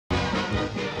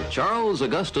Charles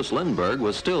Augustus Lindbergh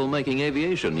was still making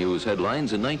aviation news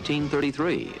headlines in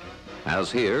 1933.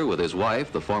 As here with his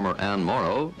wife, the former Anne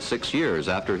Morrow, 6 years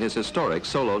after his historic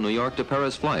solo New York to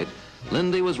Paris flight,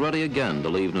 Lindy was ready again to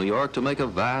leave New York to make a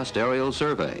vast aerial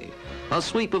survey, a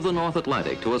sweep of the North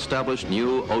Atlantic to establish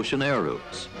new ocean air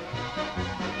routes.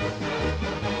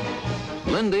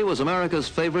 Lindy was America's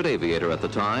favorite aviator at the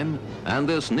time, and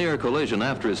this near collision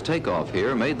after his takeoff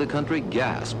here made the country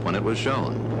gasp when it was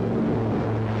shown.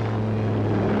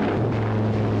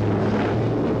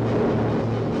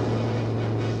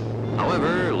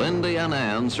 However, Lindy and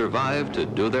Anne survived to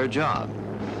do their job.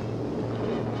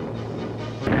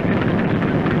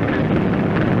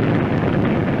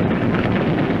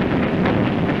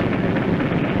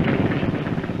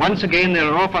 Once again, they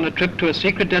are off on a trip to a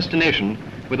secret destination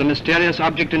with a mysterious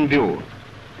object in view.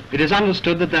 It is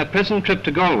understood that their present trip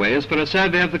to Galway is for a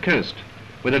survey of the coast,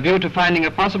 with a view to finding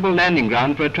a possible landing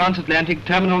ground for a transatlantic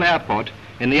terminal airport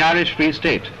in the Irish Free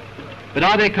State. But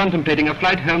are they contemplating a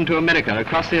flight home to America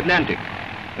across the Atlantic?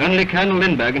 Only Colonel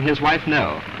Lindbergh and his wife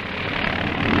know.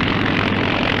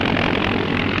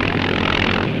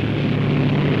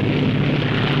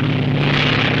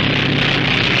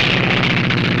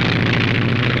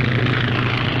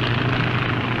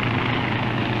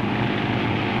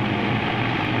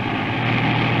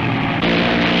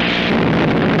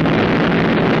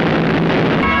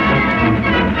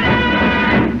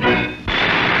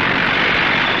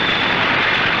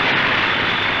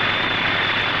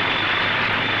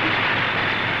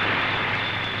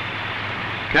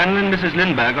 Colonel and Mrs.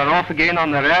 Lindbergh are off again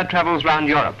on their air travels round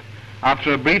Europe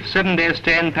after a brief 7-day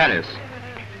stay in Paris.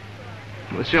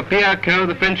 Monsieur Pierre Coe,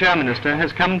 the French Air Minister,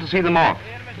 has come to see them off,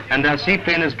 and their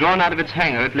seaplane is drawn out of its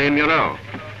hangar at Les Mureaux,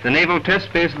 the naval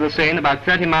test base of the Seine about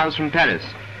 30 miles from Paris.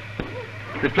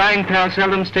 The flying pair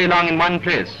seldom stay long in one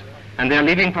place, and they are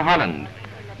leaving for Holland,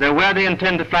 though where they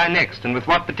intend to fly next and with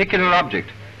what particular object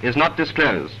is not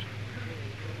disclosed.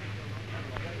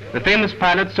 The famous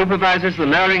pilot supervises the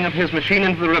lowering of his machine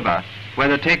into the river, where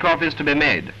the takeoff is to be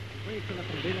made.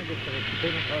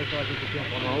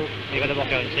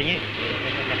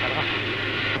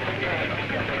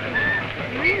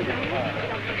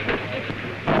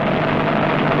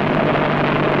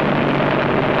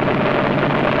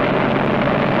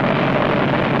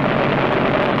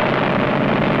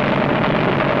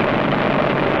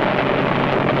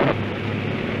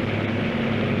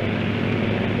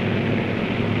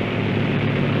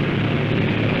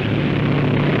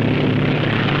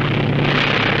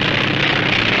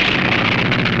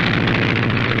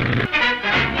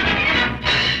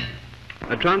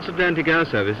 Transatlantic air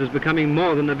service is becoming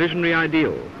more than a visionary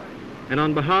ideal, and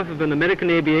on behalf of an American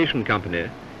aviation company,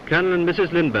 Colonel and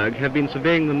Mrs. Lindbergh have been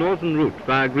surveying the northern route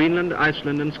via Greenland,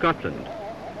 Iceland and Scotland.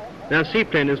 Their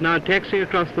seaplane is now taxiing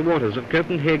across the waters of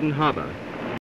Copenhagen Harbour,